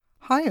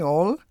Hi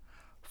all.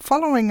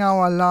 Following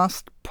our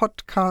last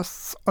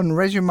podcasts on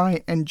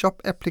resume and job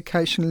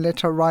application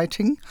letter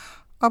writing,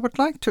 I would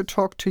like to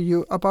talk to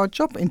you about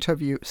job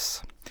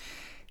interviews.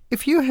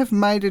 If you have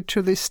made it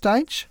to this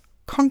stage,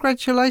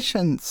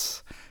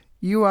 congratulations!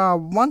 You are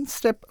one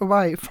step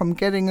away from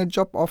getting a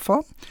job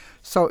offer,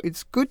 so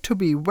it's good to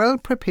be well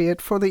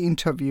prepared for the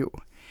interview.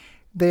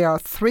 There are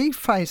 3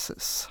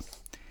 phases.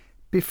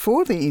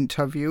 Before the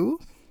interview,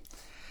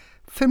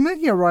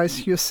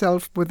 familiarize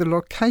yourself with the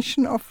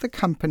location of the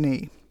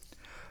company.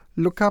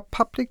 Look up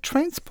public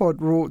transport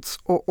routes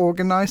or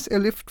organize a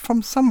lift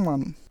from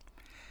someone.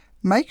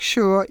 Make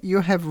sure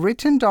you have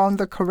written down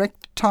the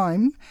correct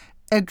time,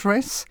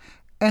 address,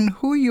 and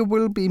who you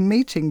will be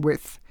meeting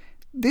with.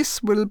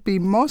 This will be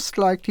most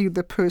likely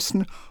the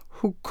person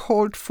who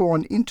called for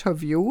an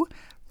interview.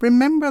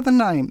 Remember the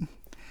name.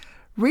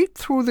 Read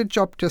through the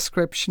job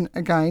description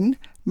again,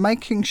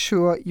 making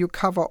sure you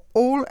cover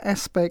all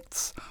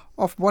aspects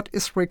of what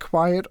is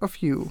required of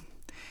you.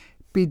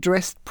 Be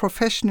dressed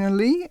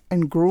professionally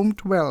and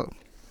groomed well.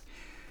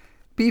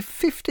 Be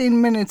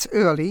 15 minutes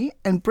early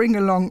and bring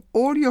along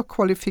all your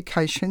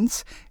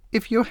qualifications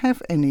if you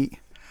have any.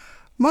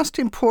 Most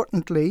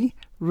importantly,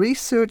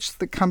 research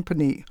the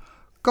company.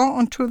 Go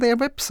onto their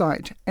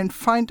website and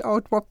find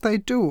out what they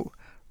do.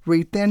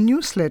 Read their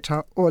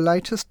newsletter or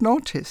latest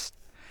notice.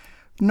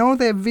 Know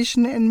their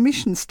vision and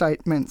mission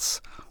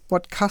statements,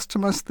 what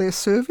customers they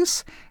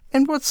service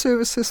and what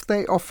services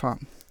they offer.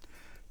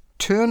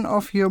 Turn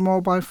off your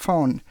mobile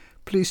phone.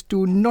 Please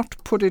do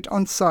not put it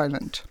on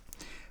silent.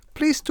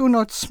 Please do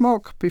not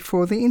smoke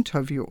before the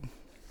interview.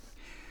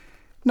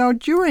 Now,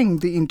 during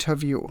the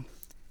interview,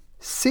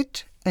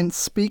 sit and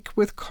speak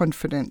with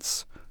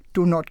confidence.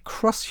 Do not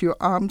cross your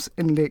arms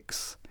and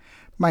legs.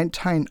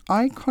 Maintain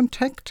eye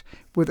contact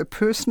with the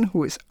person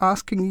who is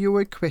asking you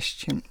a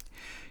question.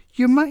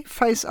 You may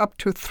face up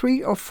to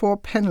 3 or 4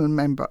 panel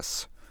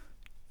members.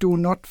 Do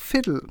not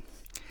fiddle.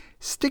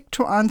 Stick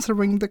to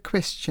answering the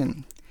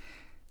question.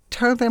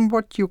 Tell them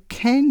what you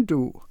can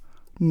do.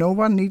 No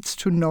one needs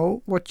to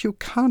know what you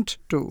can't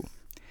do.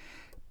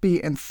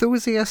 Be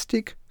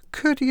enthusiastic,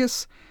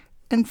 courteous,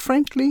 and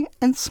friendly,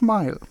 and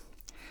smile.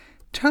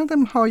 Tell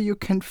them how you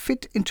can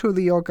fit into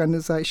the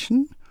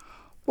organization.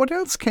 What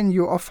else can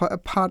you offer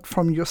apart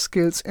from your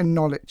skills and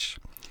knowledge?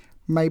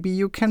 Maybe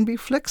you can be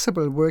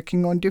flexible,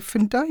 working on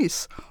different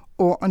days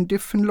or on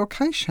different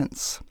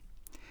locations.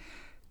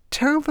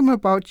 Tell them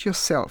about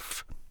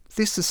yourself.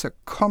 This is a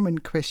common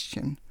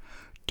question.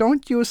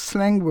 Don't use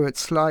slang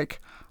words like,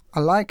 I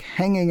like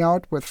hanging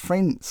out with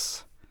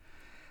friends.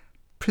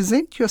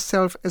 Present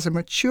yourself as a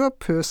mature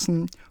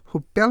person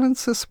who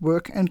balances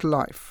work and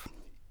life.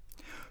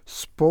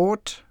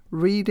 Sport,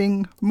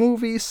 reading,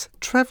 movies,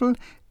 travel,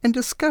 and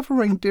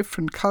discovering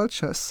different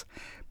cultures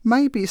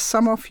may be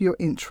some of your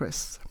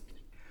interests.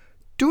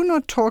 Do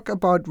not talk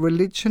about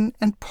religion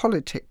and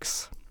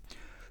politics.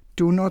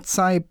 Do not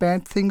say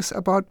bad things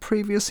about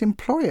previous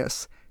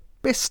employers.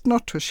 Best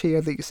not to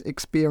share these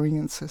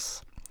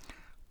experiences.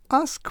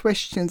 Ask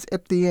questions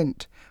at the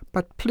end,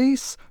 but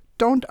please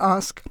don't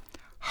ask,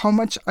 how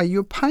much are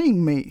you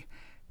paying me?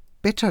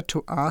 Better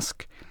to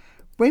ask,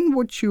 when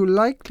would you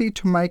likely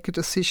to make a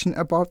decision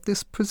about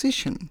this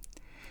position?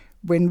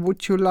 When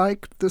would you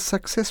like the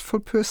successful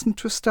person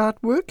to start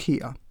work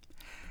here?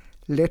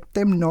 Let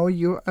them know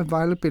your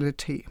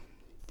availability.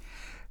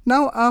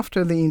 Now,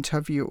 after the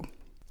interview,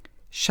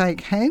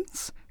 shake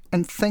hands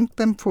and thank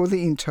them for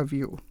the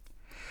interview.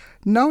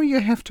 Now you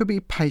have to be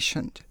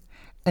patient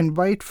and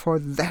wait for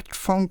that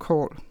phone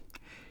call.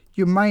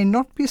 You may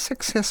not be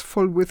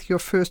successful with your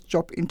first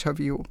job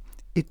interview.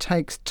 It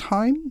takes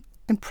time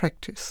and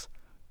practice.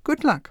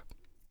 Good luck.